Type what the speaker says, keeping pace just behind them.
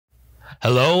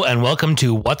Hello and welcome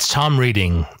to What's Tom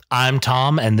Reading? I'm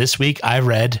Tom, and this week I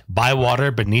read By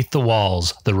Water Beneath the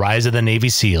Walls, The Rise of the Navy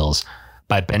SEALs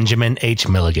by Benjamin H.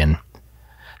 Milligan.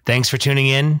 Thanks for tuning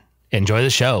in. Enjoy the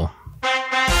show.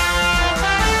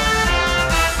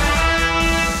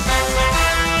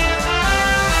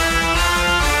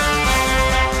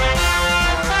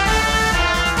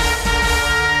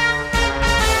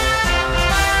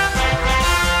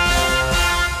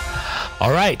 All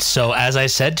right, so as I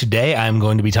said, today I'm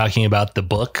going to be talking about the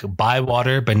book By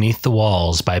Water Beneath the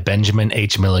Walls by Benjamin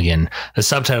H. Milligan. The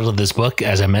subtitle of this book,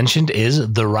 as I mentioned,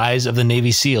 is The Rise of the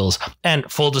Navy SEALs. And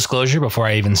full disclosure, before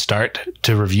I even start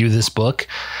to review this book,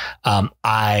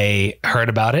 I heard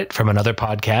about it from another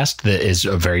podcast that is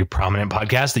a very prominent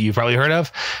podcast that you've probably heard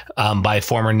of, by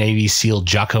former Navy SEAL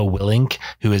Jocko Willink,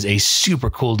 who is a super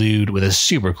cool dude with a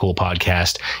super cool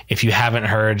podcast. If you haven't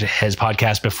heard his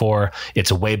podcast before,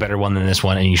 it's a way better one than this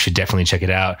one, and you should definitely check it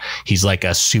out. He's like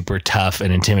a super tough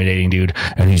and intimidating dude,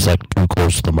 and he's like too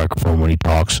close to the microphone when he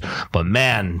talks. But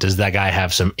man, does that guy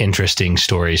have some interesting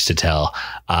stories to tell.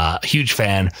 Huge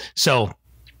fan. So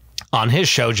on his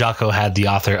show, Jocko had the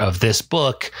author of this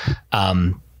book,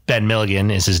 Ben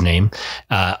Milligan is his name,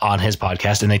 on his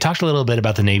podcast. And they talked a little bit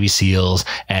about the Navy SEALs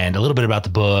and a little bit about the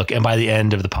book. And by the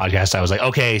end of the podcast, I was like,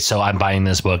 okay, so I'm buying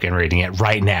this book and reading it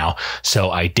right now.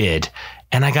 So I did.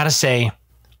 And I got to say,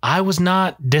 I was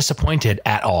not disappointed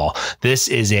at all. This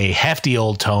is a hefty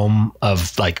old tome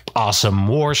of like awesome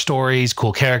war stories,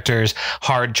 cool characters,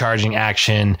 hard charging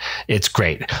action. It's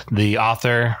great. The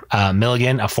author,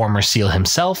 Milligan, a former SEAL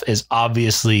himself, is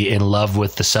obviously in love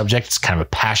with the subject. It's kind of a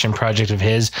passion project of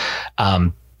his.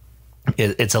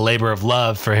 It's a labor of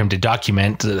love for him to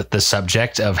document the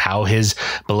subject of how his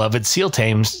beloved SEAL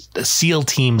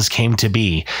teams came to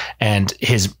be. And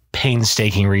his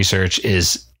painstaking research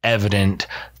is evident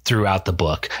throughout the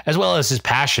book, as well as his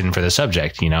passion for the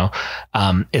subject.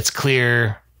 It's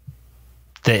clear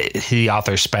that the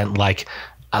author spent like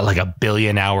a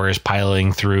billion hours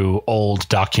piling through old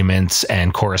documents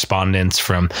and correspondence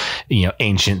from,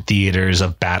 ancient theaters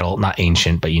of battle. Not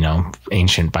ancient, but,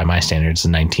 ancient by my standards, the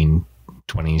 1920s,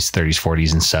 30s,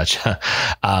 40s and such.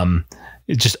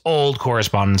 Just old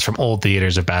correspondence from old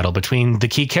theaters of battle between the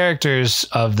key characters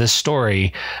of this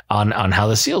story on how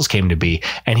the SEALs came to be.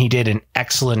 And he did an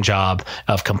excellent job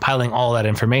of compiling all that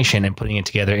information and putting it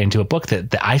together into a book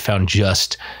that I found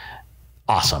just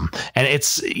awesome. And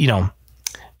it's,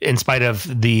 in spite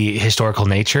of the historical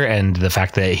nature and the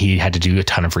fact that he had to do a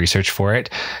ton of research for it,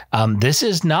 this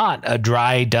is not a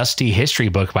dry, dusty history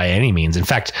book by any means. In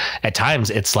fact, at times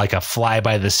it's like a fly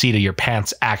by the seat of your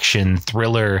pants action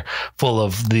thriller full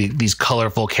of these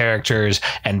colorful characters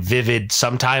and vivid,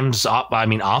 sometimes,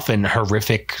 often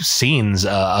horrific scenes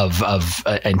of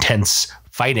intense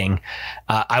fighting.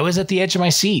 I was at the edge of my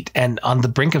seat and on the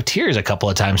brink of tears a couple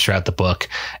of times throughout the book.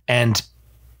 And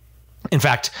in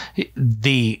fact,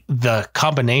 the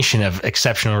combination of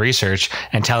exceptional research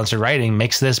and talented writing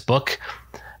makes this book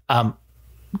a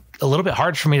little bit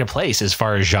hard for me to place as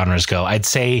far as genres go. I'd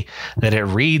say that it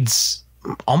reads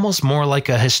almost more like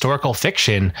a historical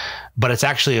fiction, but it's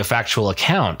actually a factual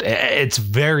account. It's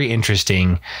very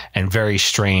interesting and very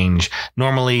strange.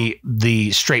 Normally,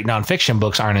 the straight nonfiction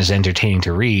books aren't as entertaining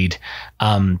to read,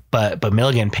 but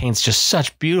Milligan paints just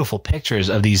such beautiful pictures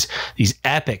of these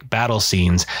epic battle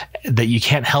scenes that you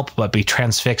can't help but be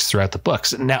transfixed throughout the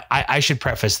books. Now, I should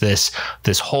preface this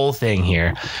whole thing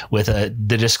here with the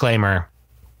disclaimer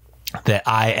that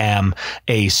I am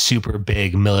a super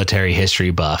big military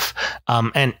history buff.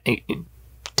 And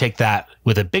take that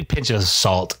with a big pinch of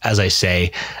salt, as I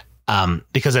say,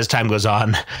 because as time goes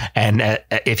on, and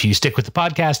if you stick with the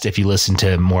podcast, if you listen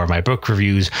to more of my book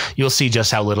reviews, you'll see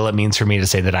just how little it means for me to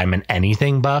say that I'm an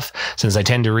anything buff, since I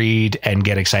tend to read and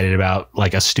get excited about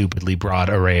like a stupidly broad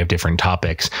array of different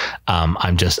topics.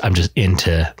 I'm just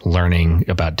into learning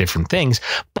about different things,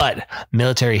 but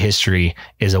military history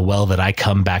is a well that I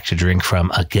come back to drink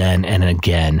from again and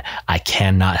again. I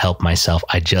cannot help myself.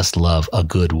 I just love a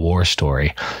good war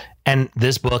story. And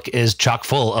this book is chock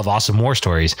full of awesome war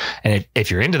stories. And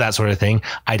if you're into that sort of thing,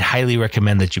 I'd highly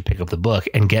recommend that you pick up the book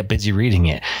and get busy reading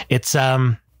it. It's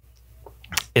not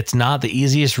the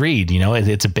easiest read.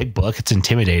 It's a big book. It's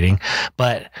intimidating,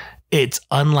 but it's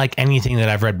unlike anything that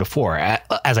I've read before,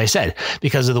 as I said,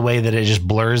 because of the way that it just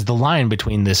blurs the line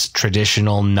between this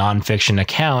traditional nonfiction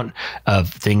account of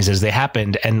things as they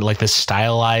happened and like the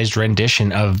stylized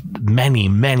rendition of many,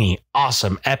 many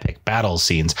awesome epic battle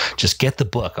scenes. Just get the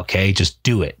book, okay? Just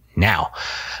do it now.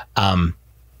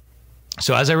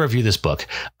 So as I review this book,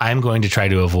 I'm going to try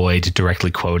to avoid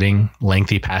directly quoting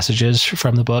lengthy passages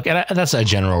from the book. And that's a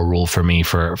general rule for me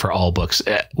for all books,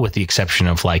 with the exception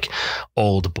of like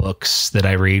old books that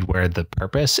I read where the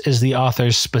purpose is the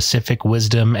author's specific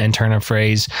wisdom and turn of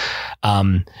phrase.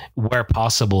 Where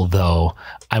possible, though,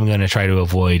 I'm going to try to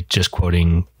avoid just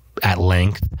quoting at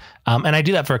length. And I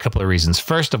do that for a couple of reasons.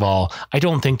 First of all, I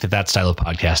don't think that style of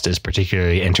podcast is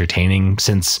particularly entertaining,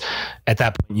 since at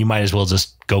that point you might as well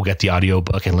just go get the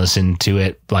audiobook and listen to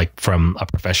it like from a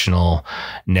professional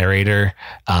narrator.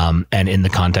 And in the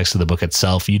context of the book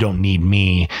itself, you don't need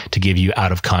me to give you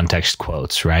out of context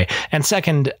quotes, right? And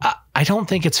second, I don't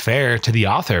think it's fair to the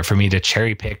author for me to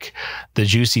cherry pick the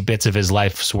juicy bits of his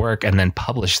life's work and then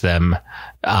publish them,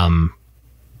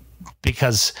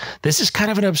 because this is kind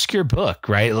of an obscure book,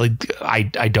 right? Like, I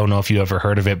don't know if you ever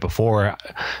heard of it before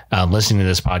listening to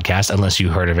this podcast, unless you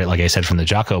heard of it, like I said, from the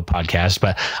Jocko podcast.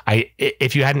 But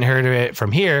if you hadn't heard of it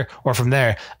from here or from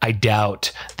there, I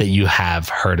doubt that you have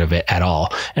heard of it at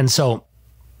all. And so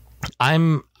I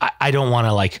don't want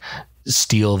to like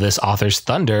steal this author's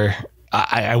thunder.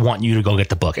 I want you to go get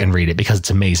the book and read it because it's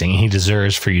amazing. And he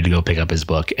deserves for you to go pick up his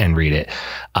book and read it.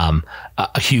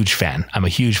 A huge fan. I'm a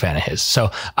huge fan of his. So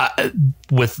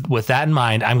with that in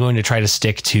mind, I'm going to try to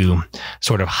stick to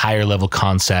sort of higher level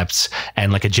concepts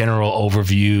and like a general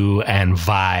overview and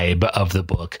vibe of the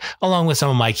book, along with some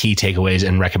of my key takeaways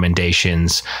and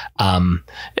recommendations.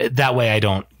 That way I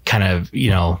don't kind of,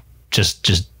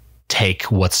 just take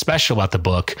what's special about the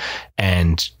book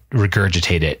and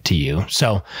regurgitate it to you.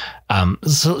 So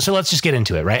let's just get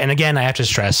into it, right? And again, I have to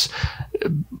stress,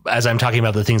 as I'm talking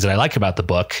about the things that I like about the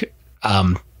book,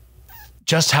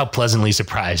 just how pleasantly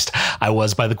surprised I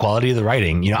was by the quality of the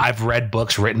writing. I've read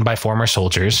books written by former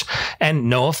soldiers, and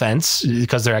no offense,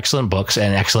 because they're excellent books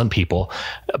and excellent people,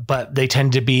 but they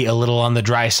tend to be a little on the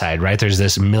dry side, right? There's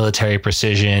this military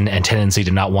precision and tendency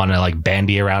to not want to like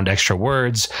bandy around extra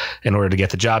words in order to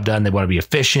get the job done. They want to be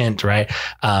efficient, right?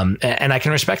 And I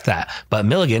can respect that. But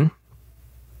Milligan,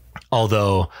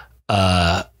 although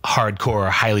hardcore,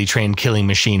 highly trained killing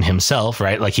machine himself,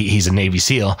 right? Like he's a Navy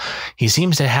SEAL. He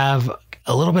seems to have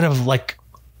a little bit of like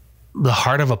the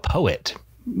heart of a poet.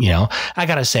 I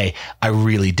gotta say, I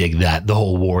really dig that. The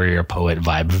whole warrior poet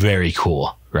vibe. Very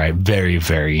cool, right? Very,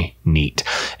 very neat.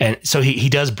 And so he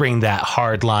does bring that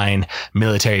hardline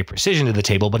military precision to the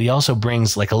table, but he also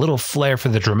brings like a little flair for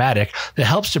the dramatic that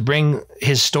helps to bring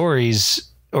his stories,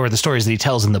 or the stories that he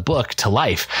tells in the book, to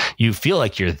life. You feel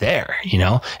like you're there,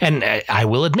 and I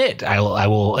will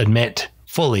admit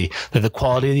fully that the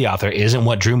quality of the author isn't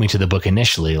what drew me to the book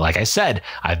initially. Like I said,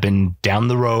 I've been down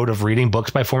the road of reading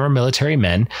books by former military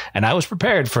men, and I was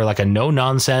prepared for like a no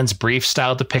nonsense, brief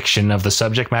style depiction of the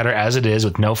subject matter as it is,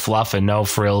 with no fluff and no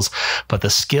frills. But the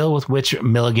skill with which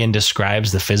Milligan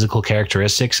describes the physical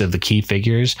characteristics of the key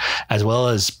figures, as well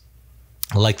as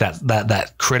like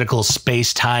that critical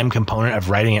space-time component of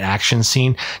writing an action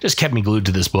scene, just kept me glued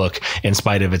to this book in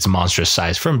spite of its monstrous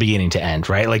size from beginning to end,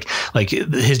 right? Like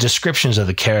his descriptions of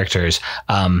the characters,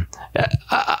 like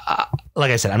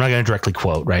I said, I'm not going to directly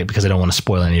quote, right? Because I don't want to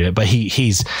spoil any of it, but he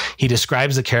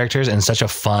describes the characters in such a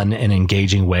fun and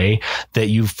engaging way that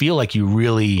you feel like you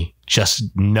really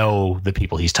just know the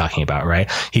people he's talking about,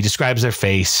 right? He describes their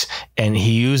face, and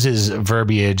he uses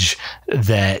verbiage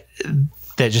that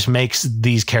just makes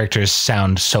these characters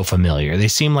sound so familiar. They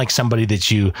seem like somebody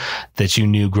that you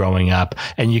knew growing up,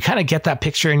 and you kind of get that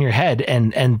picture in your head,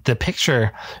 and the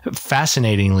picture,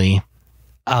 fascinatingly,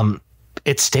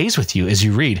 it stays with you as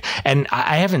you read. And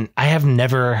I have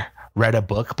never read a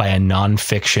book by a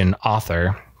nonfiction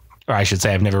author, or I should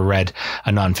say I've never read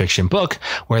a nonfiction book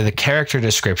where the character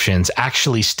descriptions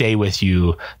actually stay with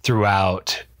you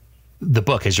throughout the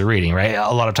book as you're reading, right?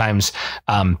 A lot of times,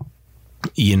 I'll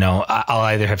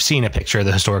either have seen a picture of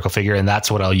the historical figure, and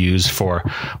that's what I'll use for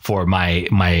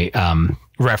my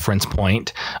reference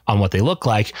point on what they look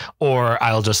like, or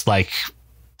I'll just like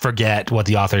forget what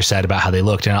the author said about how they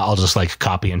looked, and I'll just like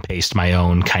copy and paste my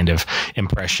own kind of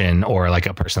impression, or like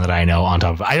a person that I know on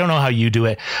top of it. I don't know how you do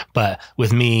it, but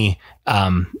with me,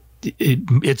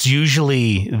 it's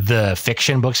usually the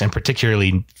fiction books, and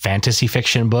particularly fantasy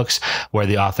fiction books, where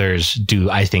the authors do,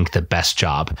 I think, the best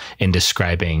job in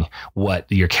describing what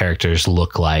your characters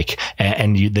look like.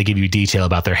 And they give you detail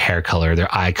about their hair color,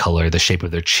 their eye color, the shape of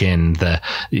their chin, their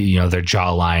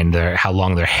jawline, how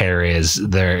long their hair is,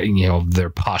 their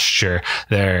posture,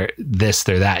 their this,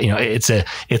 their that.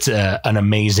 It's an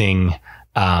amazing,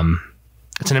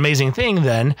 it's an amazing thing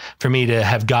then for me to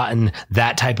have gotten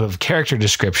that type of character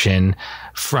description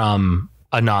from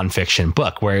a nonfiction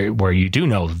book where you do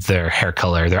know their hair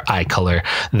color, their eye color,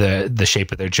 the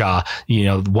shape of their jaw. You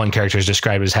know, one character is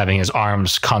described as having his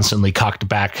arms constantly cocked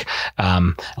back,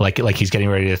 like he's getting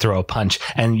ready to throw a punch.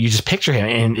 And you just picture him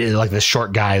and like this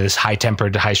short guy, this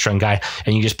high-tempered, high-strung guy,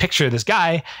 and you just picture this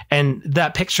guy, and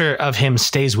that picture of him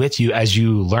stays with you as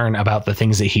you learn about the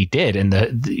things that he did. And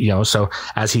so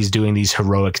as he's doing these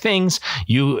heroic things,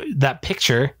 that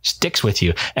picture sticks with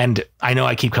you. And I know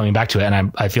I keep coming back to it,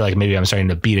 and I feel like maybe I'm starting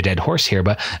to beat a dead horse here,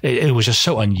 but it was just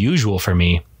so unusual for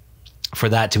me for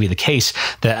that to be the case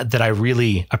that I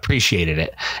really appreciated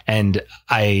it. And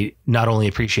I not only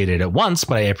appreciated it once,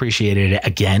 but I appreciated it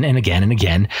again and again and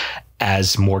again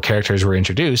as more characters were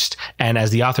introduced and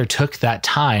as the author took that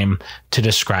time to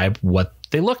describe what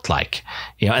they looked like.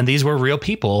 You know, and these were real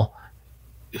people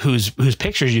whose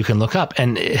pictures you can look up,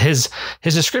 and his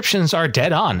descriptions are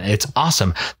dead on. It's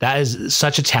awesome. That is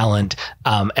such a talent,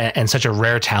 and such a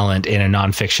rare talent in a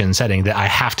nonfiction setting that I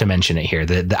have to mention it here.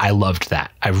 That I loved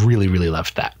that. I really, really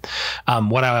loved that.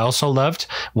 What I also loved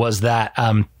was that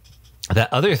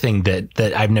that other thing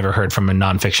that I've never heard from a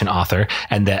nonfiction author,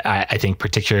 and that I think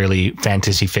particularly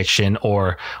fantasy fiction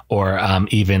or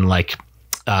even like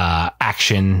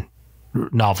action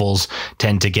novels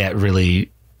tend to get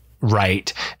really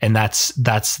right, and that's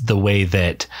the way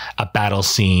that a battle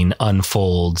scene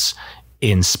unfolds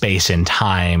in space and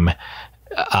time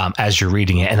as you're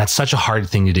reading it. And that's such a hard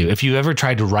thing to do. If you ever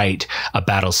tried to write a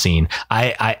battle scene,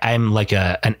 I'm like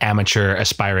an amateur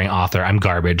aspiring author. I'm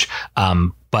garbage,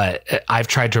 but I've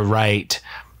tried to write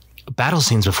battle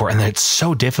scenes before, and it's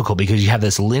so difficult because you have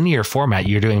this linear format.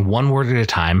 You're doing one word at a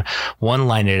time, one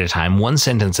line at a time, one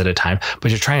sentence at a time, but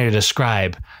you're trying to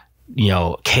describe, you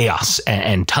know, chaos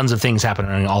and tons of things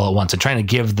happening all at once, and trying to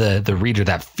give the reader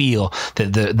that feel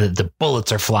that the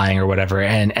bullets are flying or whatever,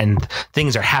 and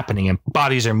things are happening and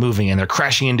bodies are moving and they're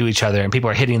crashing into each other and people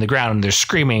are hitting the ground and they're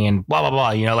screaming and blah blah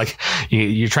blah. You know, like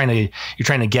you're trying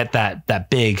to get that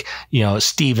big, you know,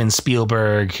 Steven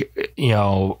Spielberg, you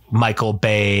know, Michael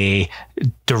Bay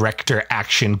director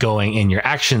action going in your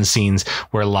action scenes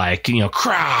where, like, you know,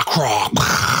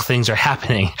 things are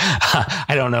happening.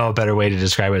 I don't know a better way to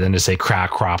describe it than to say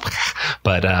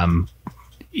but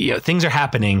you know, things are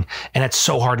happening, and it's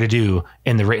so hard to do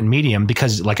in the written medium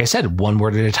because, like I said, one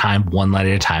word at a time, one line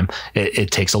at a time.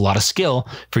 It takes a lot of skill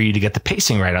for you to get the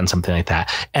pacing right on something like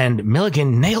that. And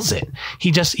Milligan nails it.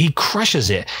 He crushes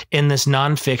it in this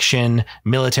nonfiction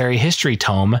military history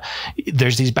tome.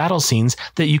 There's these battle scenes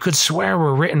that you could swear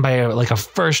were written by a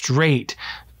first-rate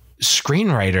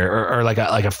screenwriter or like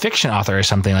a fiction author or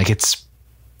something. Like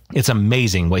it's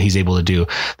amazing what he's able to do,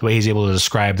 the way he's able to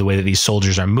describe the way that these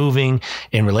soldiers are moving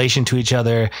in relation to each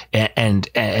other, and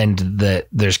that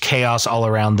there's chaos all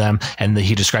around them, and that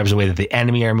he describes the way that the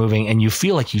enemy are moving, and you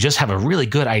feel like you just have a really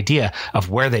good idea of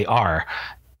where they are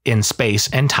in space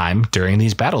and time during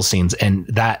these battle scenes. And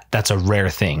that's a rare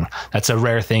thing. That's a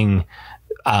rare thing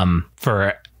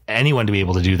for anyone to be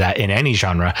able to do that in any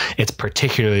genre. It's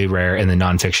particularly rare in the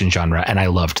nonfiction genre, and I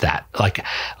loved that. Like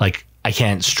I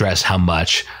can't stress how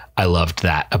much I loved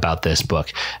that about this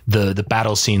book. The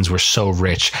battle scenes were so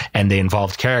rich, and they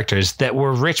involved characters that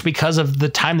were rich because of the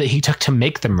time that he took to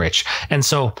make them rich. And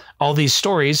so all these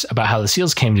stories about how the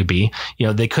SEALs came to be, you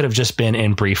know, they could have just been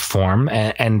in brief form,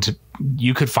 and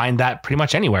you could find that pretty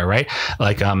much anywhere, right?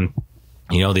 Like,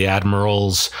 you know, the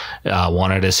admirals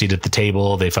wanted a seat at the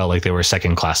table. They felt like they were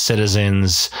second-class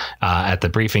citizens at the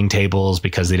briefing tables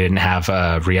because they didn't have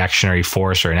a reactionary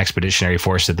force or an expeditionary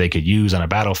force that they could use on a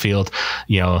battlefield.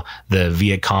 You know, the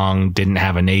Viet Cong didn't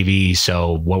have a navy,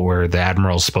 so what were the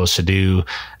admirals supposed to do?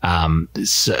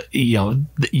 So, you know,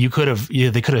 they could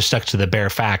have stuck to the bare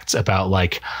facts about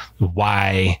like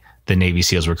why the Navy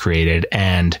SEALs were created,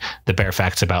 and the bare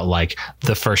facts about like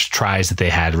the first tries that they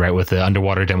had, right, with the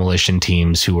underwater demolition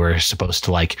teams who were supposed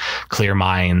to like clear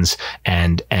mines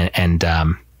and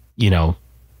you know,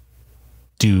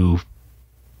 do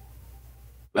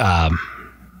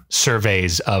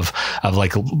surveys of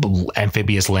like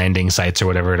amphibious landing sites or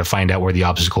whatever to find out where the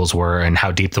obstacles were and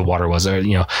how deep the water was, or,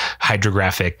 you know,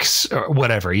 hydrographics or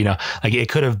whatever. You know, like it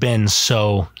could have been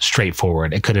so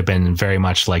straightforward. It could have been very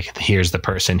much like, here's the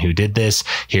person who did this,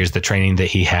 here's the training that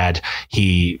he had,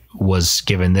 he was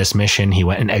given this mission, he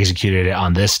went and executed it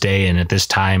on this day and at this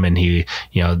time, and he,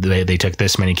 you know, they took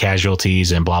this many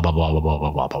casualties and blah blah blah blah blah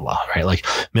blah blah blah blah, right? Like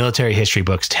military history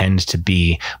books tend to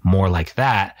be more like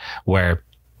that, where,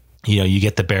 you know, you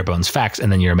get the bare bones facts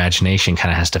and then your imagination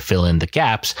kind of has to fill in the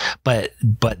gaps. But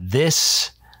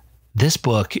this This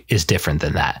book is different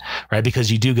than that, right?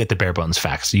 Because you do get the bare bones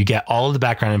facts. You get all of the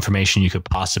background information you could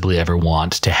possibly ever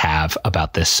want to have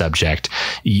about this subject.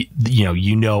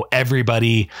 You know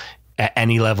everybody at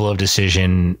any level of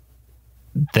decision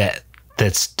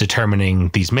that's determining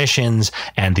these missions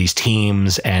and these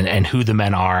teams and who the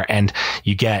men are, and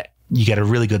you get a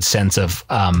really good sense of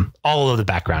all of the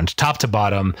background, top to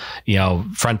bottom,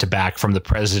 front to back, from the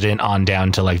president on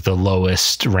down to like the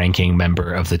lowest ranking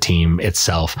member of the team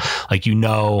itself. Like,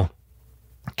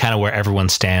 kind of where everyone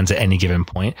stands at any given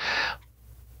point.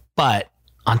 But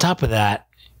on top of that,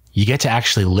 you get to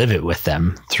actually live it with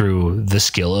them through the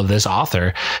skill of this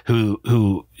author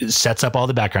who sets up all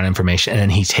the background information, and then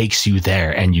he takes you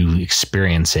there and you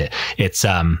experience it. It's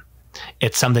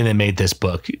something that made this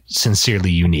book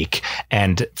sincerely unique.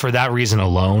 And for that reason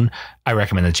alone, I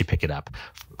recommend that you pick it up.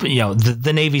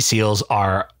 The Navy SEALs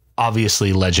are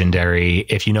obviously legendary.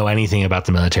 If you know anything about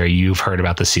the military, you've heard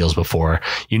about the SEALs before.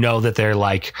 You know that they're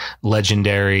like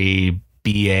legendary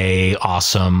BA,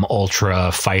 awesome,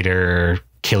 ultra fighter,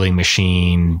 killing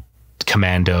machine,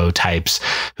 commando types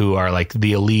who are like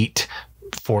the elite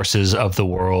forces of the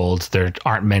world. There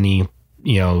aren't many,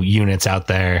 units out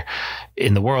there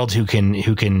in the world who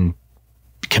can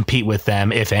compete with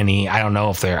them, if any. I don't know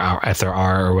if there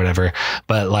are or whatever,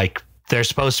 but like, they're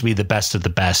supposed to be the best of the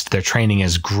best. Their training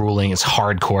is grueling. It's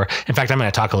hardcore. In fact, I'm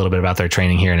going to talk a little bit about their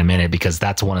training here in a minute, because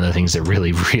that's one of the things that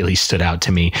really, really stood out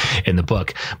to me in the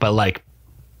book. But like,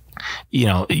 you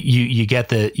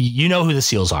get who the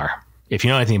SEALs are, if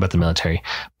you know anything about the military.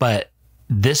 But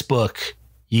this book,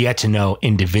 you get to know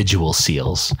individual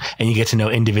SEALs, and you get to know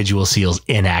individual SEALs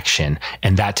in action.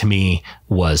 And that to me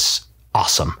was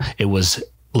awesome. It was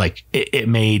like,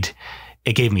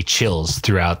 it gave me chills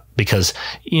throughout, because,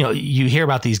 you hear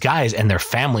about these guys and their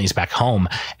families back home.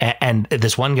 And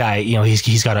this one guy,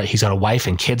 he's got a wife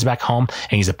and kids back home,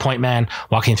 and he's a point man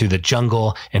walking through the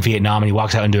jungle in Vietnam, and he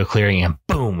walks out into a clearing and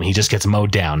boom, he just gets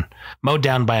mowed down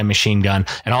by a machine gun.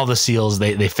 And all the SEALs,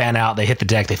 they fan out, they hit the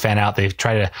deck, they fan out, they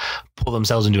try to pull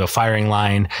themselves into a firing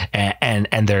line,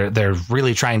 and they're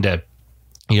really trying to,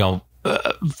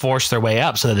 force their way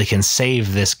up so that they can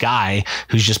save this guy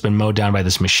who's just been mowed down by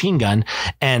this machine gun.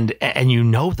 And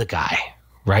the guy,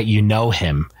 right? You know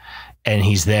him, and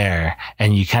he's there,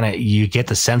 and you get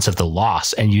the sense of the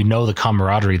loss, and the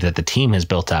camaraderie that the team has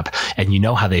built up, and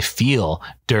how they feel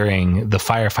during the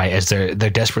firefight as they're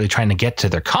desperately trying to get to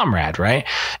their comrade, right?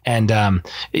 And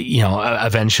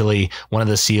eventually one of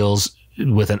the SEALs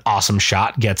with an awesome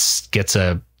shot gets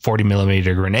a 40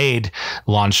 millimeter grenade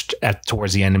launched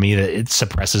towards the enemy that it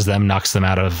suppresses them, knocks them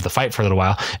out of the fight for a little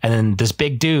while. And then this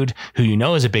big dude, who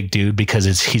is a big dude because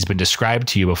he's been described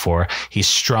to you before. He's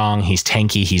strong, he's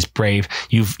tanky, he's brave.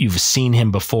 You've seen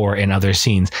him before in other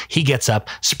scenes. He gets up,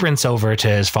 sprints over to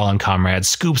his fallen comrade,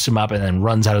 scoops him up, and then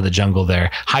runs out of the jungle there,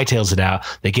 hightails it out.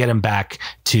 They get him back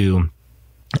to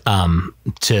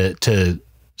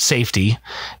safety,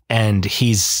 and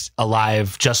he's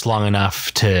alive just long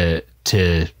enough to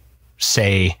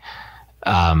say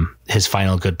his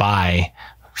final goodbye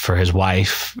for his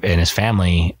wife and his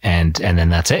family, and then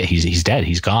that's it. He's dead.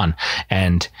 He's gone.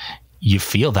 And you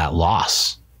feel that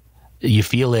loss. You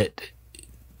feel it.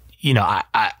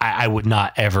 I would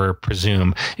not ever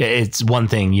presume. It's one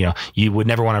thing, you would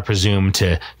never want to presume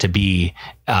to be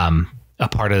a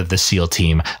part of the SEAL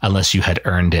team unless you had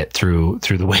earned it through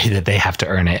the way that they have to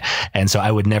earn it. And so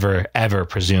I would never ever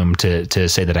presume to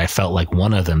say that I felt like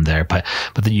one of them there, but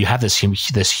then you have this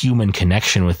human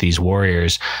connection with these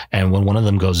warriors. And when one of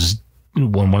them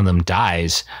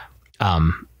dies,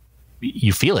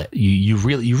 you feel it. You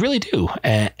really do.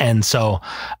 And so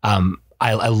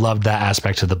I loved that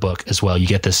aspect of the book as well. You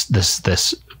get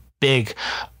this big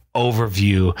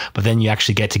overview, but then you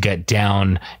actually get to get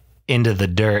down into the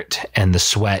dirt and the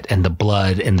sweat and the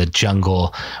blood in the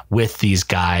jungle with these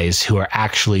guys who are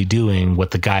actually doing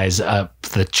what the guys up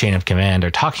the chain of command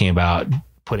are talking about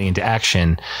putting into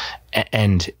action.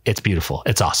 And it's beautiful.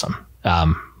 It's awesome.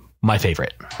 My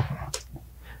favorite.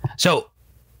 So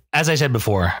as I said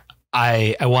before,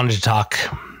 I wanted to talk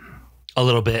a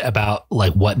little bit about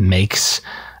like what makes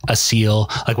a SEAL,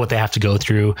 like what they have to go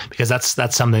through, because that's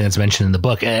something that's mentioned in the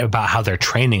book about how their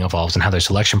training evolves and how their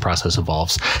selection process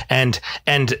evolves. And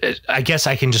I guess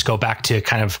I can just go back to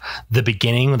kind of the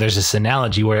beginning. There's this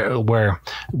analogy where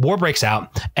war breaks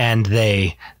out, and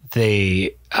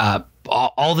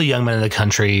all the young men in the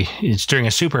country, it's during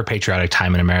a super patriotic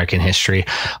time in American history.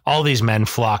 All these men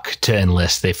flock to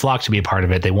enlist. They flock to be a part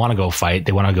of it. They want to go fight.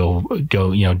 They want to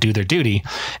go, do their duty.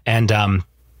 And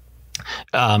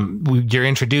you're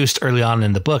introduced early on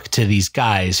in the book to these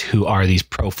guys who are these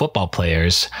pro football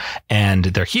players, and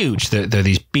they're huge. They're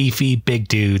these beefy big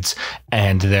dudes,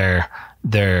 and they're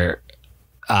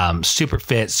super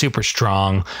fit, super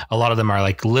strong. A lot of them are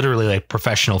like literally like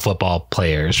professional football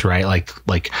players, right?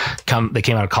 They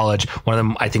came out of college. One of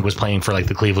them, I think, was playing for like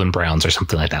the Cleveland Browns or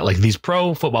something like that. Like these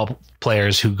pro football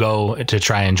players who go to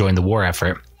try and join the war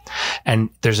effort. And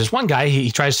there's this one guy,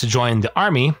 he tries to join the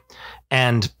army,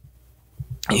 and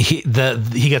he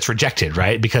gets rejected,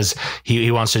 right? Because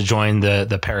he wants to join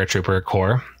the paratrooper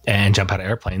corps and jump out of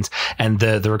airplanes. And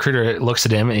the recruiter looks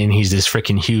at him, and he's this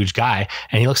freaking huge guy.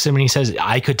 And he looks at him and he says,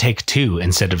 I could take 2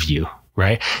 instead of you.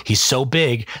 Right. He's so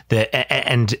big that,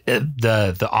 and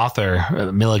the author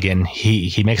Milligan,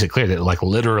 he makes it clear that like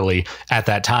literally at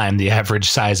that time, the average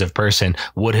size of person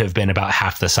would have been about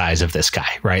half the size of this guy.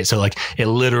 Right. So like it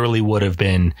literally would have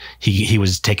been, he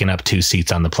was taking up 2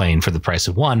 seats on the plane for the price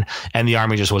of 1, and the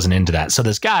army just wasn't into that. So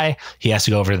this guy, he has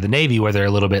to go over to the Navy, where they're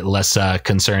a little bit less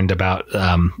concerned about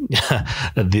the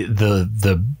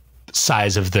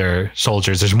size of their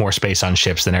soldiers. There's more space on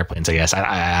ships than airplanes, I guess.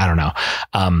 I don't know.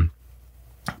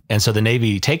 And so the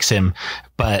Navy takes him,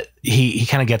 but he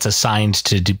kind of gets assigned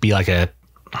to be like it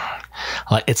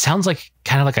sounds like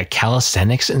kind of like a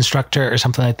calisthenics instructor or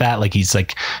something like that. Like he's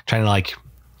like trying to like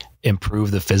improve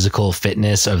the physical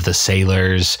fitness of the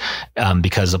sailors,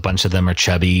 because a bunch of them are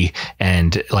chubby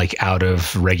and like out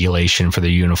of regulation for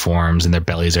their uniforms, and their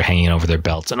bellies are hanging over their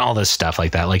belts and all this stuff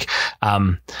like that. Like,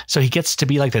 so he gets to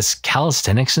be like this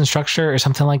calisthenics instructor or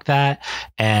something like that,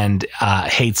 and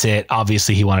hates it.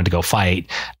 Obviously he wanted to go fight.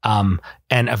 And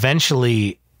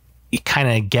eventually he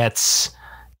kind of gets,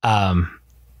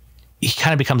 he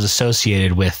kind of becomes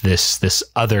associated with this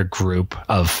other group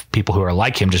of people who are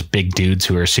like him, just big dudes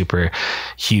who are super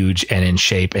huge and in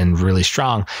shape and really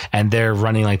strong. And they're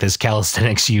running like this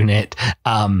calisthenics unit.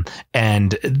 And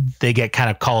they get kind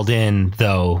of called in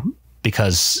though,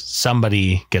 because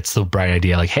somebody gets the bright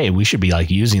idea, like, hey, we should be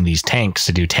like using these tanks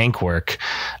to do tank work.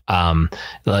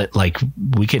 Like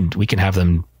we can have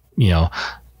them,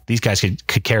 these guys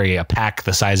could carry a pack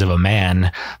the size of a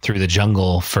man through the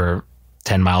jungle for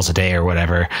 10 miles a day or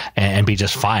whatever, and be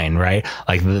just fine. Right.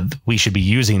 Like we should be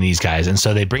using these guys. And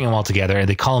so they bring them all together, and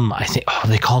they call them,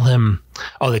 they call them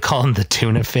the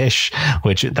tuna fish,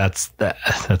 which that's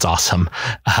awesome.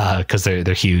 Cause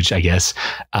they're huge, I guess.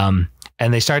 And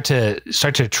they start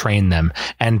to train them.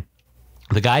 And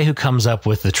the guy who comes up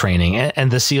with the training, and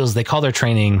the SEALs, they call their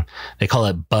training, they call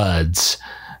it BUDS,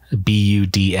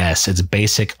 BUDS. It's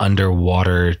basic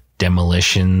underwater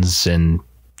demolitions and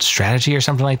strategy or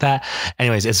something like that.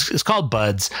 Anyways, it's called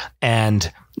BUDS,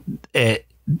 and it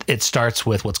starts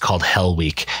with what's called Hell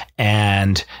Week.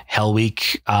 And Hell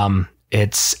Week,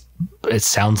 it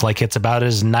sounds like it's about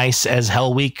as nice as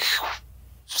Hell Week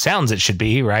sounds it should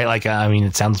be, right? Like, I mean,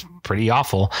 it sounds pretty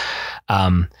awful.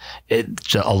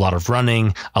 It's a lot of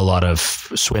running, a lot of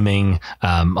swimming,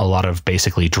 a lot of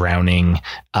basically drowning.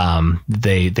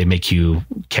 They make you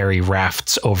carry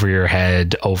rafts over your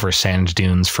head, over sand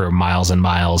dunes for miles and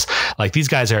miles. Like these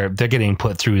guys they're getting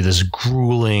put through this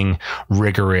grueling,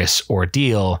 rigorous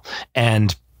ordeal.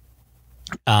 And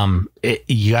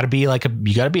you gotta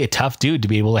be a tough dude to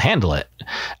be able to handle it.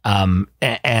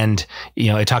 And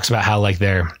it talks about how like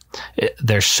they're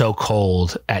so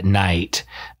cold at night,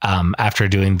 after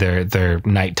doing their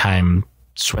nighttime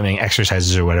swimming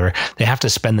exercises or whatever, they have to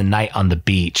spend the night on the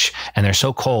beach, and they're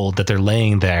so cold that they're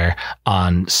laying there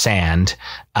on sand.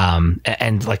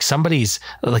 And like these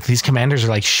commanders are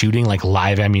like shooting like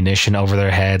live ammunition over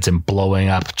their heads and blowing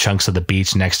up chunks of the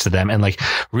beach next to them, and like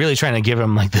really trying to give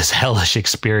them like this hellish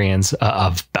experience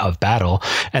of battle.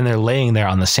 And they're laying there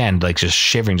on the sand, like just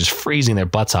shivering, just freezing their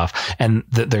butts off. And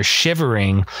they're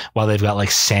shivering while they've got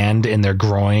like sand in their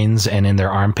groins and in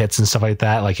their armpits and stuff like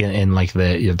that, like in like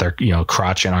their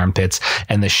crotch and armpits.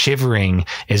 And the shivering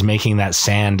is making that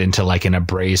sand into like an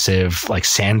abrasive, like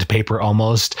sandpaper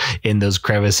almost in those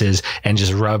crevices, and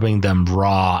just rubbing them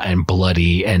raw and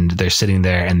bloody. And they're sitting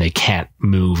there and they can't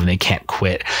move and they can't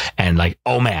quit. And like,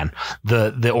 oh man,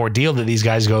 the ordeal that these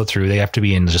guys go through, they have to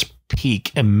be in just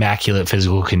peak immaculate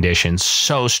physical conditions,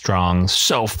 so strong,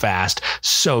 so fast,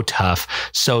 so tough,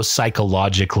 so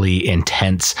psychologically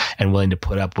intense, and willing to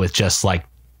put up with just like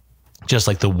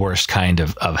the worst kind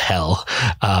of hell.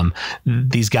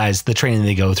 These guys, the training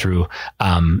they go through,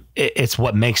 it's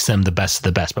what makes them the best of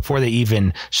the best. Before they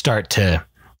even start to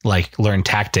like learn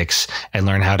tactics and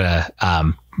learn how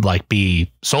to like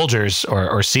be soldiers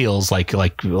or SEALs, like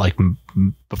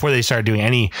before they start doing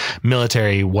any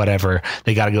military whatever,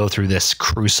 they got to go through this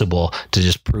crucible to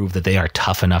just prove that they are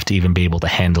tough enough to even be able to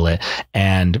handle it.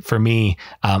 And for me,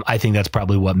 I think that's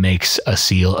probably what makes a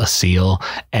SEAL.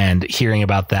 And hearing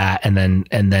about that, and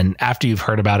then after you've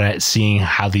heard about it, seeing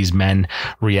how these men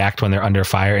react when they're under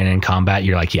fire and in combat,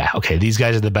 you're like, yeah, okay, these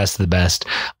guys are the best of the best.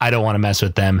 I don't want to mess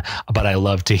with them, but I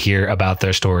love to hear about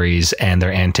their stories and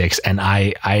their antics. And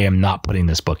I am not putting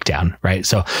this book down, right?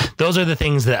 So those are the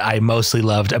things that I mostly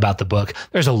loved about the book.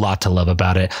 There's a lot to love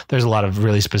about it. There's a lot of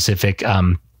really specific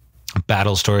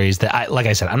battle stories that like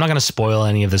I said, I'm not going to spoil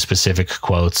any of the specific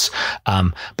quotes.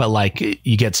 But like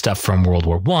you get stuff from World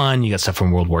War I, you get stuff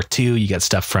from World War II, you get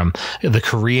stuff from the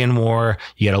Korean War,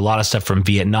 you get a lot of stuff from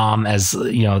Vietnam as,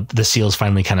 you know, the SEALs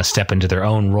finally kind of step into their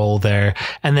own role there.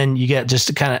 And then you get just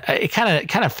it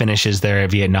kind of finishes there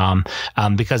at Vietnam,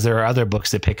 because there are other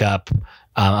books that pick up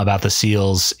about the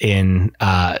SEALs in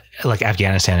like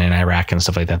Afghanistan and Iraq and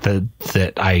stuff like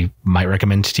that I might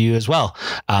recommend to you as well.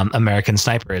 American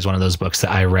Sniper is one of those books that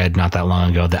I read not that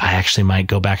long ago that I actually might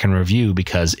go back and review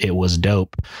because it was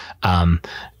dope.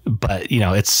 But you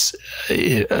know,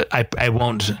 I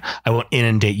won't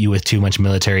inundate you with too much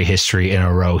military history in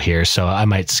a row here. So I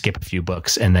might skip a few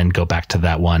books and then go back to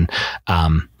that one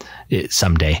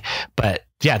someday. But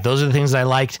yeah, those are the things that I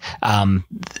liked.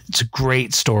 It's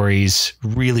great stories,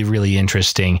 really, really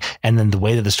interesting. And then the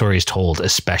way that the story is told,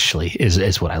 especially,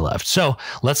 is what I loved. So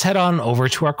let's head on over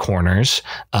to our corners.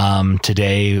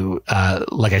 Today,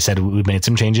 like I said, we made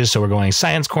some changes. So we're going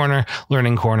science corner,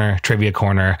 learning corner, trivia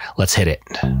corner. Let's hit it.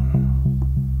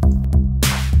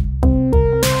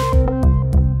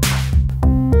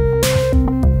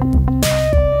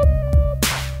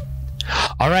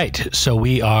 All right, so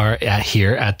we are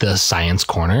here at the science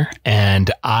corner,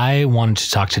 and I wanted to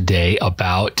talk today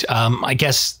about, I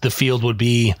guess the field would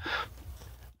be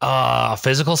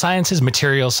physical sciences,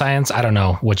 material science. I don't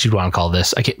know what you'd want to call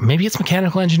this. Maybe it's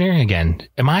mechanical engineering again.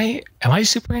 Am I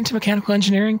super into mechanical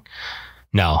engineering?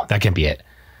 No, that can't be it.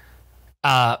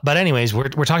 But anyways, we're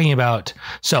talking about,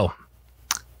 so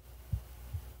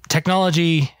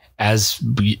technology, as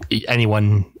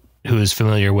anyone who is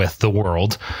familiar with the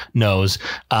world knows,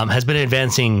 has been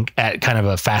advancing at kind of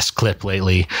a fast clip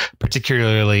lately,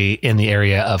 particularly in the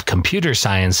area of computer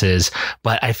sciences.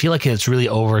 But I feel like it's really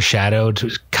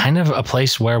overshadowed kind of a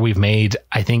place where we've made,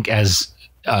 I think, as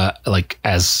a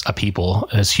people,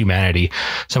 as humanity,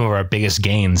 some of our biggest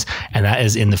gains, and that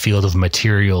is in the field of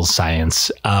materials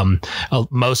science.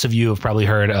 Most of you have probably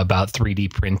heard about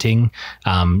 3D printing,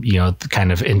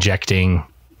 kind of injecting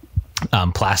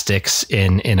plastics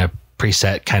in a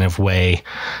preset kind of way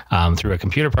through a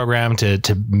computer program to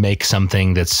make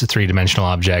something that's a three-dimensional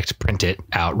object, print it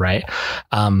out, right?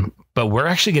 But we're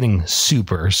actually getting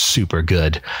super, super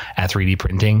good at 3D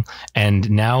printing.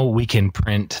 And now we can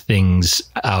print things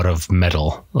out of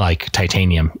metal, like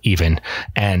titanium even.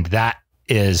 And that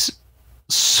is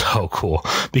so cool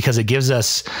because it gives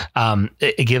us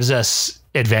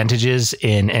advantages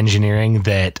in engineering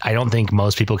that I don't think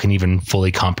most people can even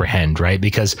fully comprehend, right?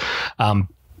 Because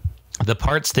the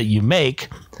parts that you make,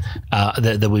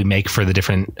 that we make for the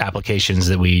different applications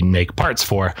that we make parts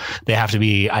for, they have to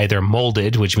be either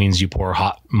molded, which means you pour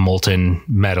hot molten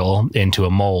metal into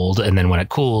a mold, and then when it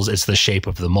cools, it's the shape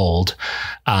of the mold,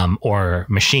 or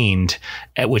machined,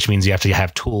 which means you have to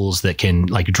have tools that can,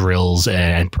 like drills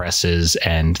and presses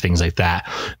and things like that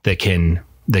can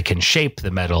shape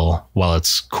the metal while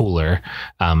it's cooler.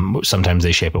 Sometimes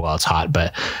they shape it while it's hot,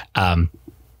 but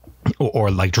or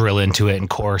like drill into it and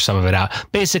core some of it out.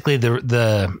 Basically,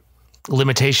 the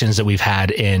limitations that we've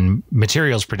had in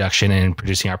materials production and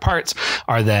producing our parts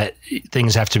are that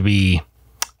things have to be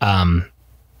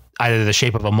either the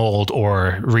shape of a mold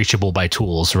or reachable by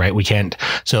tools, right? We can't,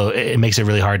 so it makes it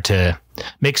really hard to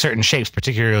make certain shapes,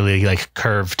 particularly like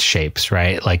curved shapes,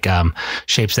 right? Like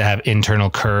shapes that have internal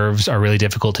curves are really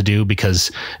difficult to do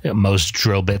because most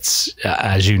drill bits,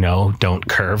 as you know, don't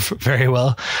curve very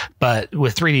well. But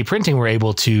with 3D printing, we're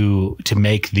able to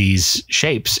make these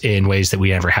shapes in ways that we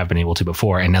never have been able to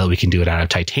before. And now that we can do it out of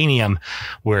titanium,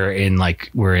 we're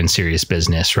in serious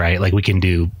business, right? Like we can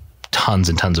do tons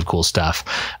and tons of cool stuff.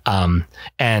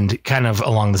 And kind of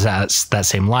along that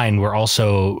same line, we're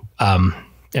also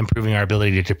improving our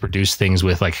ability to produce things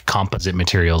with like composite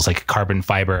materials, like carbon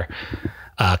fiber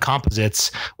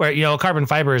composites, where, a carbon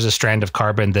fiber is a strand of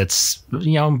carbon that's,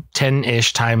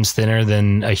 10-ish times thinner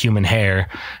than a human hair,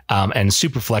 and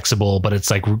super flexible, but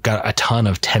it's like got a ton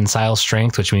of tensile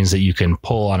strength, which means that you can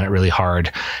pull on it really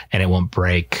hard and it won't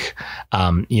break.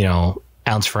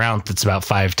 ounce for ounce, it's about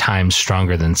 5 times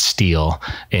stronger than steel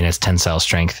in its tensile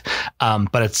strength.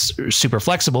 But it's super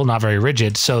flexible, not very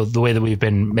rigid. So the way that we've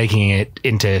been making it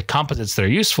into composites that are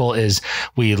useful is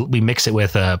we mix it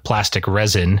with a plastic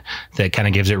resin that kind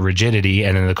of gives it rigidity,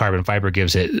 and then the carbon fiber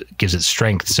gives it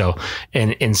strength. So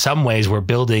in some ways, we're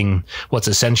building what's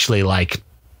essentially like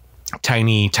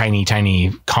tiny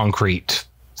concrete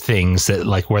things that,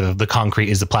 like, where the concrete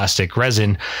is the plastic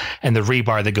resin, and the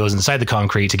rebar that goes inside the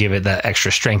concrete to give it that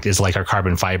extra strength is like our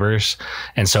carbon fibers.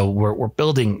 And so we're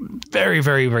building very,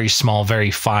 very, very small,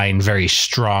 very fine, very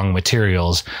strong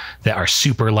materials that are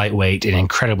super lightweight and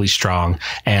incredibly strong.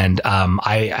 And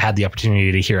I had the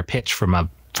opportunity to hear a pitch from a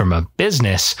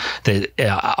business that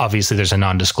obviously there's a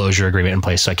non-disclosure agreement in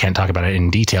place, so I can't talk about it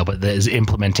in detail, but that is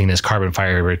implementing this carbon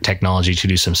fiber technology to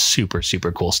do some super,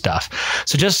 super cool stuff.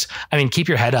 So just, I mean, keep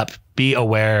your head up, be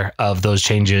aware of those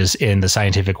changes in the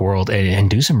scientific world,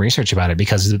 and do some research about it,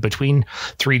 because between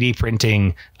 3D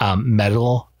printing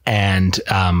metal and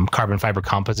carbon fiber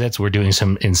composites, we're doing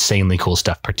some insanely cool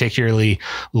stuff. Particularly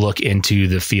look into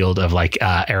the field of like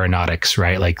aeronautics,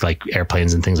 right? Like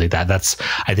airplanes and things like that. That's,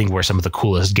 I think, where some of the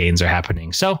coolest gains are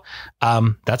happening. So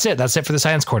that's it. That's it for the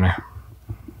Science Corner.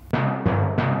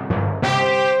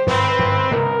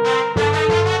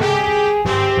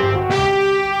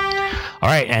 All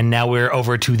right, and now we're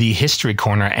over to the history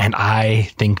corner, and I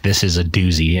think this is a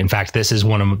doozy. In fact, this is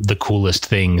one of the coolest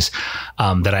things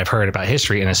that I've heard about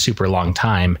history in a super long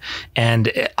time.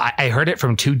 And I heard it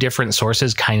from 2 different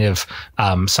sources kind of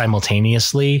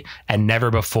simultaneously, and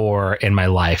never before in my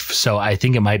life. So I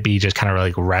think it might be just kind of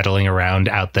like rattling around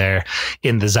out there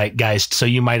in the zeitgeist. So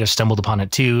you might have stumbled upon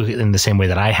it too in the same way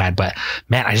that I had. But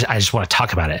man, I just want to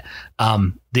talk about it.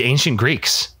 The ancient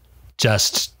Greeks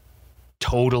just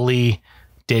totally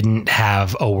didn't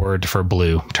have a word for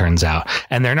blue, turns out.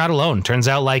 And they're not alone. Turns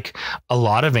out, like, a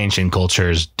lot of ancient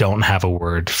cultures don't have a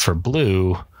word for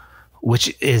blue,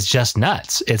 which is just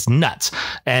nuts. It's nuts.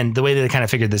 And the way that they kind of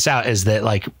figured this out is that,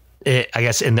 like, I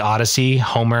guess in the Odyssey,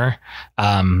 Homer,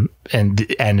 and in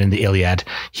the Iliad,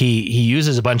 he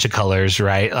uses a bunch of colors,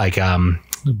 right? Like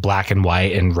black and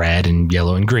white and red and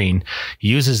yellow and green. He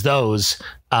uses those,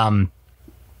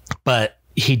 but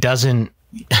he doesn't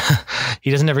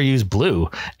ever use blue.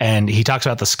 And he talks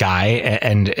about the sky,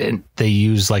 and they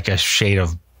use like a shade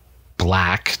of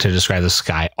black to describe the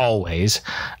sky always.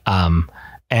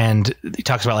 And he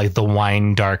talks about like the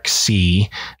wine dark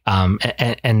sea,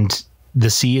 and the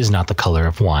sea is not the color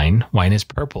of wine. Wine is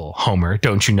purple. Homer,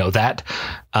 don't you know that?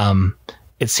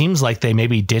 It seems like they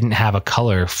maybe didn't have a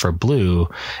color for blue,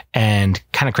 and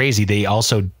kind of crazy, they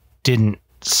also didn't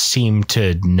seem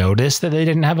to notice that they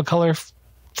didn't have a color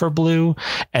for blue,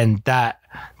 and that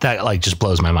like just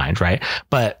blows my mind, right?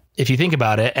 But if you think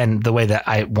about it, and the way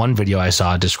that one video I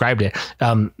saw described it,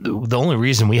 the only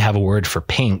reason we have a word for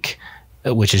pink,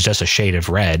 which is just a shade of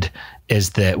red,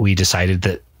 is that we decided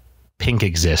that pink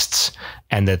exists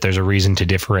and that there's a reason to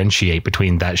differentiate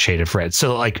between that shade of red.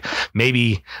 So like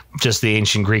maybe just the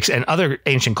ancient Greeks and other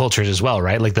ancient cultures as well,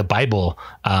 right? Like the Bible,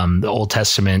 the Old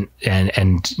Testament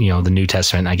and you know, the New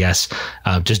Testament, I guess,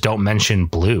 just don't mention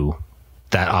blue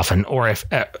that often, or if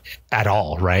at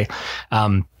all, right?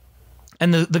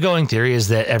 And the going theory is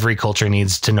that every culture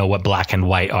needs to know what black and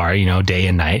white are, you know, day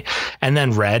and night. And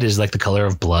then red is like the color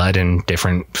of blood and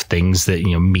different things that, you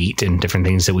know, meat and different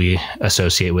things that we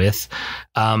associate with.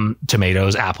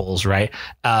 Tomatoes, apples, right?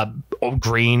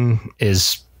 Green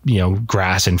is, you know,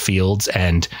 grass and fields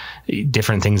and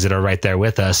different things that are right there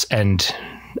with us. And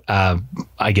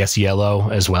I guess yellow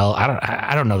as well.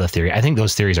 I don't know the theory. I think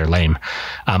those theories are lame.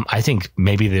 I think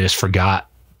maybe they just forgot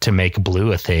to make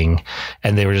blue a thing,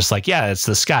 and they were just like, yeah, it's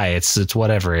the sky, it's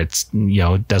whatever, it's, you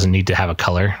know, it doesn't need to have a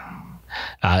color.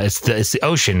 It's the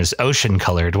ocean, is ocean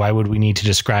colored. Why would we need to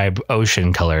describe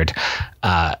ocean colored?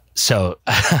 So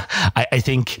I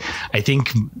think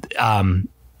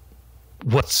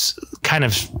what's kind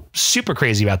of super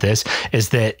crazy about this is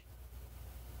that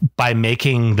by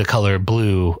making the color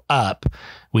blue up,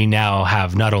 we now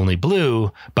have not only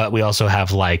blue, but we also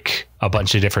have like a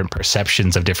bunch of different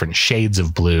perceptions of different shades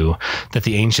of blue that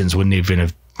the ancients wouldn't even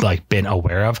have like been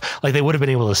aware of. Like they would have been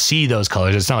able to see those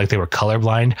colors. It's not like they were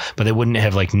colorblind, but they wouldn't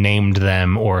have like named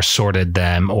them or sorted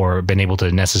them or been able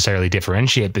to necessarily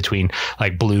differentiate between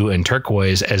like blue and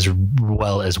turquoise as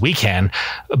well as we can.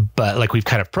 But like we've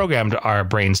kind of programmed our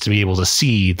brains to be able to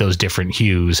see those different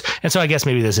hues. And so I guess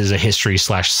maybe this is a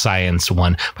history/science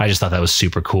one, but I just thought that was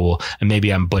super cool. And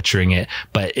maybe I'm butchering it,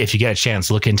 but if you get a chance,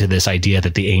 look into this idea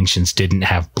that the ancients didn't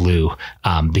have blue,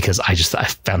 because I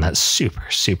found that super,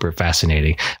 super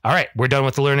fascinating. All right, we're done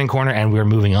with the learning corner and we're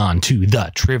moving on to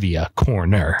the trivia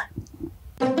corner.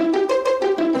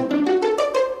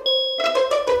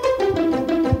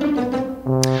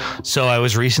 So I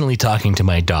was recently talking to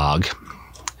my dog,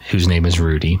 whose name is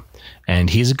Rudy, and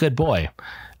he's a good boy.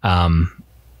 And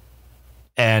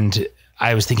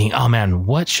I was thinking, oh man,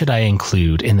 what should I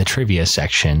include in the trivia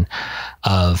section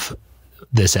of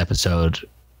this episode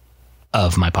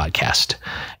of my podcast?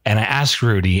 And I asked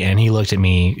Rudy, and he looked at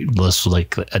me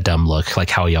like a dumb look, like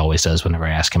how he always does whenever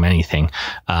I ask him anything.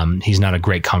 He's not a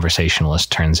great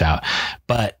conversationalist, turns out,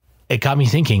 but it got me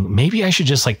thinking, maybe I should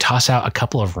just like toss out a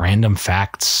couple of random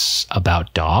facts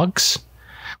about dogs.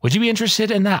 Would you be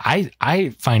interested in that?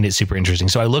 I find it super interesting.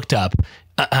 So I looked up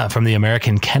from the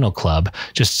American Kennel Club,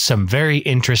 just some very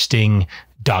interesting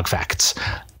dog facts.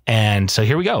 And so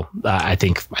here we go. I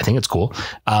think it's cool.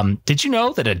 Did you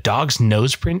know that a dog's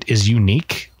nose print is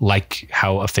unique, like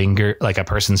how a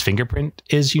person's fingerprint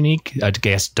is unique? I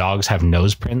guess dogs have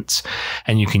nose prints,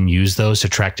 and you can use those to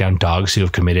track down dogs who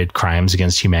have committed crimes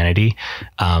against humanity.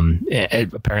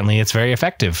 Apparently, it's very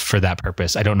effective for that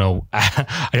purpose. I don't know.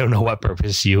 I don't know what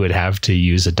purpose you would have to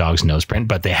use a dog's nose print,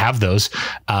 but they have those.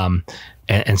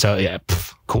 And so, yeah,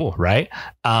 cool, right?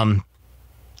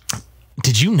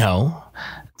 Did you know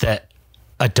that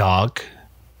a dog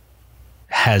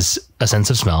has a sense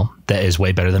of smell that is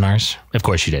way better than ours? Of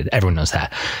course you did. Everyone knows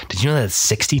that. Did you know that it's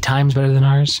 60 times better than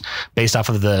ours based off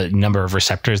of the number of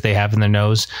receptors they have in their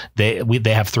nose? They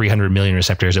have 300 million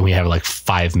receptors and we have like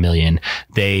 5 million.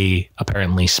 They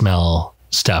apparently smell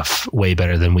stuff way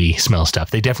better than we smell stuff.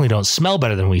 They definitely don't smell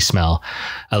better than we smell,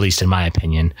 at least in my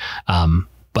opinion.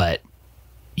 But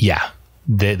yeah.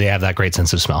 They have that great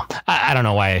sense of smell. I don't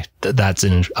know why that's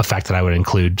a fact that I would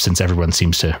include, since everyone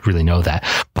seems to really know that.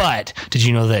 But did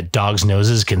you know that dogs'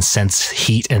 noses can sense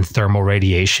heat and thermal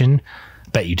radiation?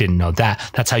 Bet you didn't know that.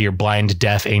 That's how your blind,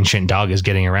 deaf, ancient dog is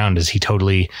getting around, is he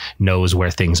totally knows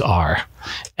where things are.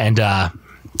 And how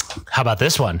about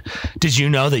this one? Did you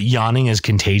know that yawning is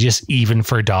contagious even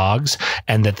for dogs,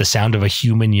 and that the sound of a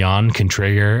human yawn can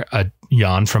trigger a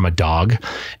yawn from a dog,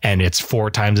 and it's 4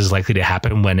 times as likely to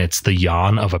happen when it's the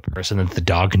yawn of a person that the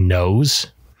dog knows?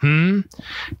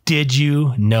 Did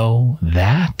you know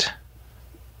that?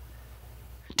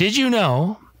 Did you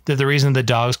know that the reason that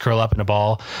dogs curl up in a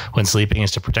ball when sleeping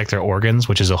is to protect their organs,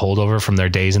 which is a holdover from their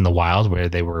days in the wild where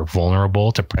they were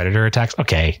vulnerable to predator attacks?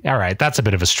 Okay, all right, that's a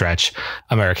bit of a stretch,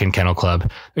 American Kennel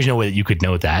Club. There's no way that you could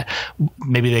know that.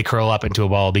 Maybe they curl up into a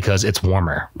ball because it's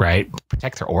warmer, right?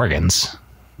 Protect their organs.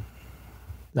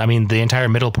 I mean, the entire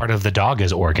middle part of the dog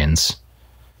is organs.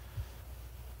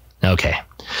 Okay,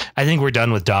 I think we're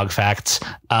done with dog facts.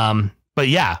 But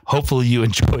yeah, hopefully you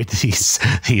enjoyed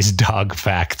these dog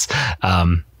facts.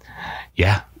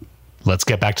 Yeah, let's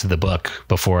get back to the book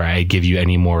before I give you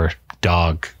any more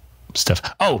dog stuff.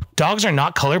 Oh, dogs are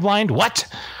not colorblind? What?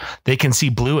 They can see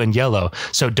blue and yellow.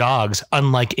 So dogs,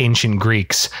 unlike ancient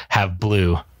Greeks, have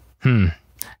blue.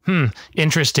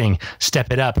 Interesting.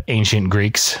 Step it up, ancient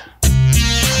Greeks.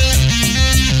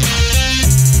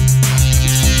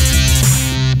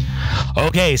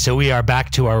 Okay, so we are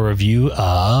back to our review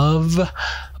of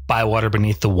By Water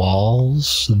Beneath the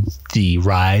Walls, The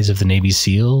Rise of the Navy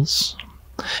SEALs.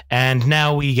 And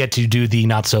now we get to do the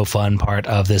not so fun part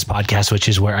of this podcast, which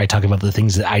is where I talk about the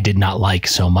things that I did not like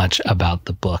so much about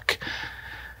the book.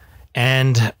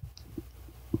 And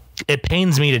it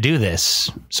pains me to do this,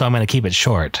 so I'm going to keep it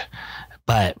short.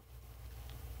 But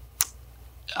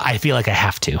I feel like I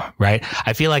have to, right?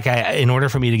 I feel like in order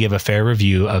for me to give a fair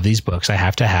review of these books, I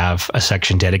have to have a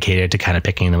section dedicated to kind of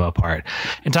picking them apart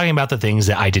and talking about the things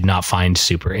that I did not find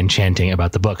super enchanting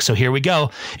about the book. So here we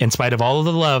go. In spite of all of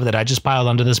the love that I just piled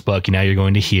onto this book, now you're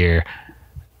going to hear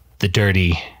the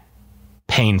dirty,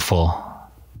 painful,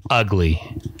 ugly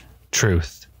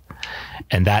truth.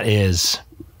 And that is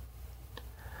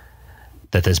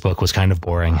that this book was kind of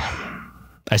boring.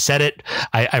 I said it.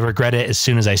 I regret it as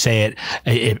soon as I say it.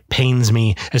 It pains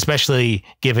me, especially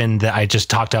given that I just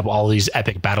talked up all these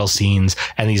epic battle scenes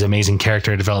and these amazing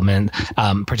character development,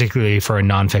 particularly for a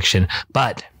nonfiction.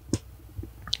 But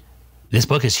this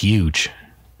book is huge,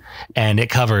 and it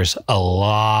covers a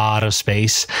lot of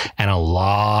space and a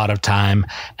lot of time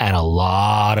and a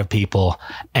lot of people.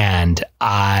 And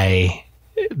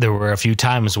there were a few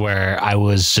times where I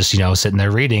was just, sitting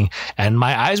there reading and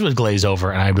my eyes would glaze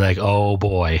over and I'd be like, oh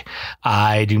boy,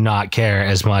 I do not care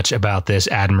as much about this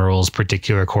admiral's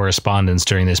particular correspondence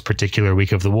during this particular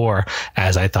week of the war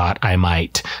as I thought I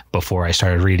might before I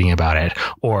started reading about it.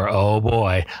 Or, oh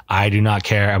boy, I do not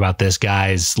care about this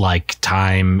guy's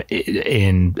time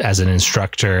as an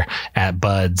instructor at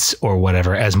Buds or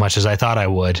whatever as much as I thought I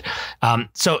would.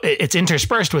 So it's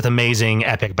interspersed with amazing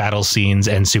epic battle scenes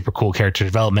and super cool character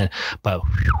development, but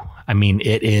whew, I mean,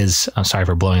 it is. I'm sorry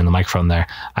for blowing on the microphone there.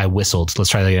 I whistled. Let's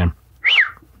try that again.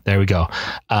 There we go.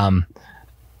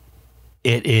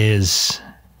 It is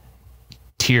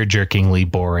tear-jerkingly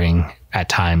boring at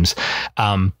times.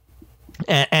 And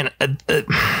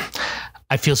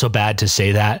I feel so bad to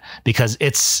say that, because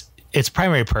its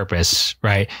primary purpose,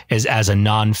 right, is as a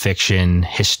nonfiction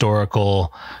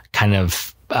historical kind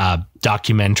of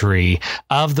documentary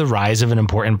of the rise of an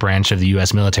important branch of the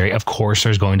U.S. military. Of course,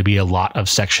 there's going to be a lot of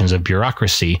sections of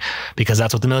bureaucracy, because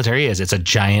that's what the military is. It's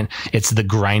the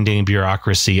grinding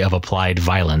bureaucracy of applied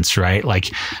violence, right?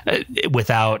 Like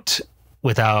without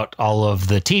all of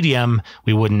the tedium,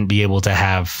 we wouldn't be able to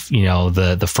have,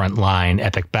 the front line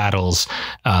epic battles,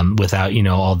 without,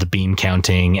 all the beam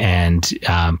counting and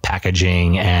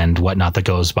packaging and whatnot that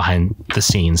goes behind the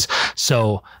scenes.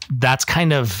 So that's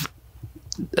kind of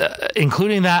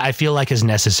including that, I feel like, is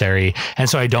necessary. And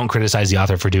so I don't criticize the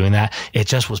author for doing that. It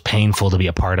just was painful to be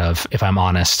a part of, if I'm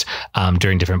honest,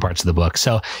 during different parts of the book.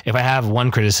 So if I have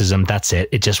one criticism, that's it.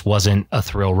 It just wasn't a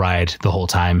thrill ride the whole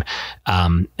time.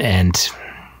 And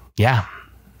yeah,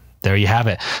 there you have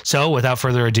it. So without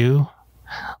further ado,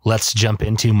 let's jump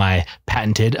into my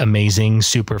patented, amazing,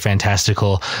 super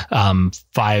fantastical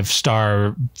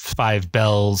 5-star,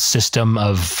 5-bell system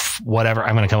of whatever.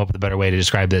 I'm going to come up with a better way to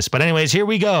describe this. But anyways, here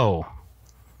we go.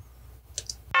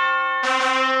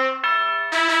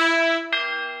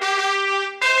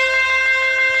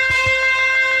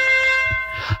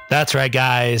 That's right,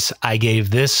 guys. I gave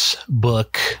this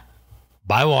book,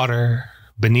 By Water,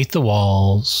 Beneath the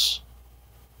Walls,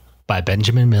 by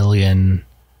Benjamin Milligan,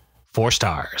 4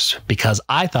 stars, because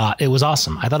I thought it was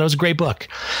awesome. I thought it was a great book.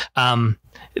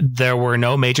 There were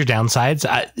no major downsides.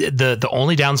 The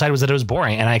only downside was that it was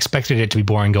boring, and I expected it to be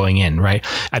boring going in, right?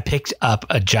 I picked up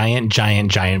a giant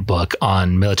book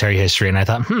on military history, and I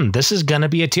thought, this is going to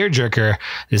be a tearjerker.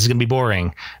 This is going to be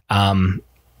boring. And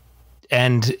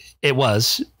it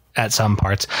was at some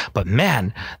parts, but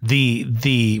man,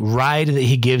 the ride that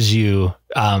he gives you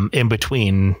in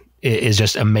between is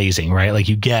just amazing, right? Like,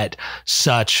 you get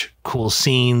such cool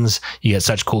scenes, you get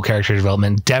such cool character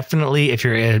development. Definitely, if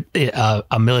you're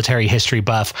a military history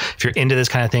buff, if you're into this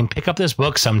kind of thing, pick up this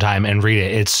book sometime and read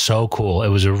it. It's so cool. It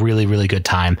was a really, really good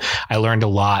time. I learned a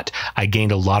lot. I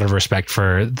gained a lot of respect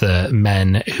for the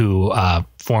men who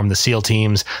form the SEAL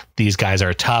teams. These guys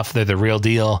are tough. They're the real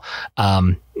deal.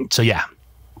 So yeah.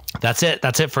 That's it.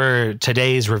 That's it for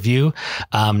today's review.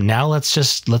 Now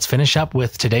let's finish up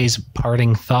with today's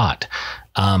parting thought.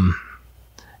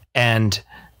 And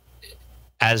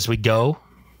as we go,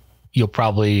 you'll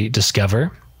probably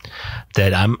discover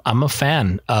that I'm a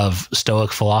fan of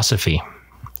Stoic philosophy,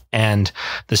 and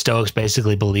the Stoics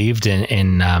basically believed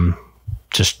in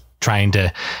just trying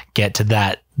to get to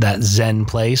that Zen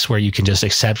place where you can just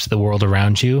accept the world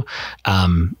around you.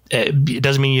 It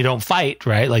doesn't mean you don't fight,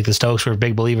 right? Like, the Stoics were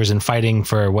big believers in fighting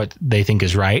for what they think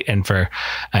is right, and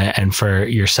for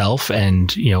yourself,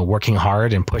 and, working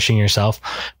hard and pushing yourself.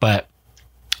 But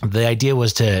the idea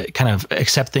was to kind of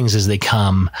accept things as they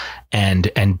come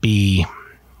and be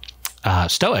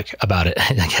stoic about it,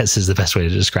 I guess, is the best way to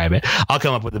describe it. I'll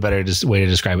come up with a better way to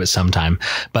describe it sometime,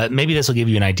 but maybe this will give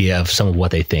you an idea of some of what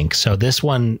they think. So this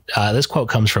quote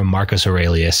comes from Marcus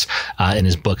Aurelius in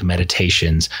his book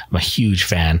Meditations. I'm a huge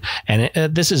fan, and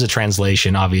this is a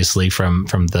translation, obviously, from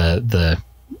the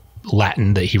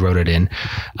Latin that he wrote it in,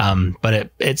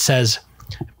 but it says,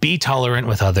 "Be tolerant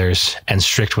with others and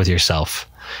strict with yourself."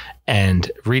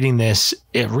 And reading this,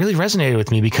 it really resonated with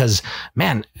me, because,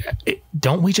 man,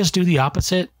 don't we just do the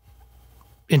opposite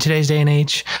in today's day and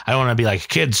age? I don't want to be like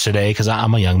kids today, because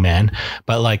I'm a young man,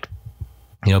 but, like,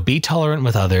 be tolerant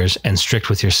with others and strict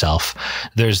with yourself.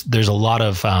 There's a lot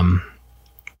of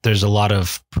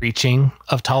preaching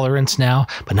of tolerance now,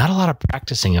 but not a lot of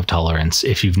practicing of tolerance,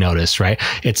 if you've noticed, right?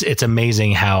 It's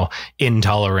amazing how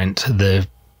intolerant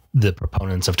the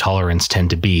proponents of tolerance tend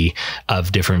to be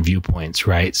of different viewpoints,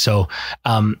 right? So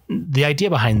the idea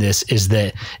behind this is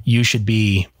that you should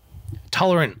be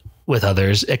tolerant with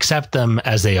others, accept them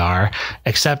as they are,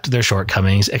 accept their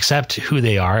shortcomings, accept who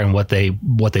they are and what they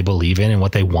believe in and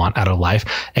what they want out of life,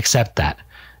 accept that.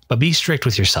 But be strict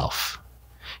with yourself.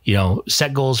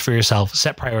 Set goals for yourself,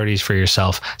 set priorities for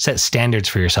yourself, set standards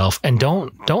for yourself, and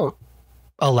don't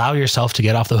allow yourself to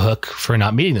get off the hook for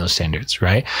not meeting those standards,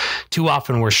 right? Too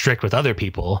often we're strict with other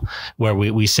people, where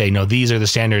we say, no, these are the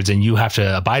standards and you have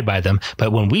to abide by them.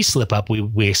 But when we slip up,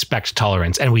 we expect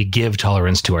tolerance, and we give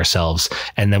tolerance to ourselves.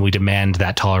 And then we demand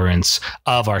that tolerance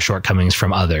of our shortcomings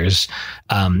from others,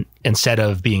 instead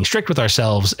of being strict with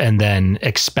ourselves and then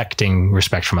expecting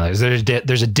respect from others.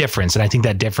 There's a difference. And I think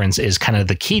that difference is kind of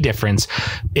the key difference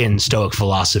in Stoic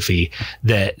philosophy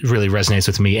that really resonates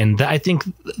with me. And I think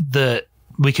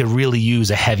we could really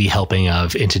use a heavy helping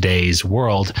of in today's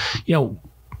world.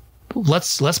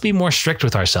 Let's be more strict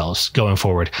with ourselves going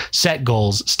forward. Set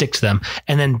goals, stick to them,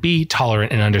 and then be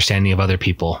tolerant and understanding of other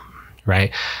people,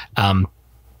 right?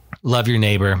 Love your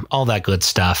neighbor, all that good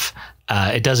stuff.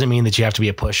 It doesn't mean that you have to be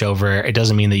a pushover. It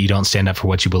doesn't mean that you don't stand up for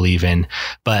what you believe in,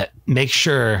 but make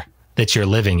sure that you're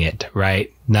living it,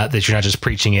 right? Not that you're not just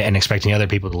preaching it and expecting other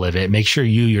people to live it. Make sure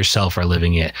you yourself are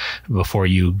living it before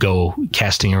you go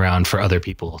casting around for other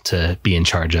people to be in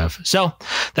charge of. So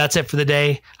that's it for the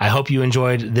day. I hope you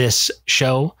enjoyed this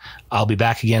show. I'll be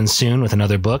back again soon with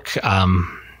another book.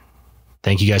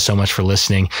 Thank you guys so much for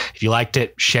listening. If you liked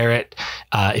it, share it.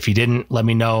 If you didn't, let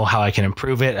me know how I can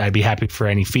improve it. I'd be happy for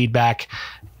any feedback.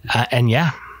 And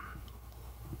yeah,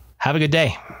 have a good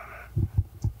day.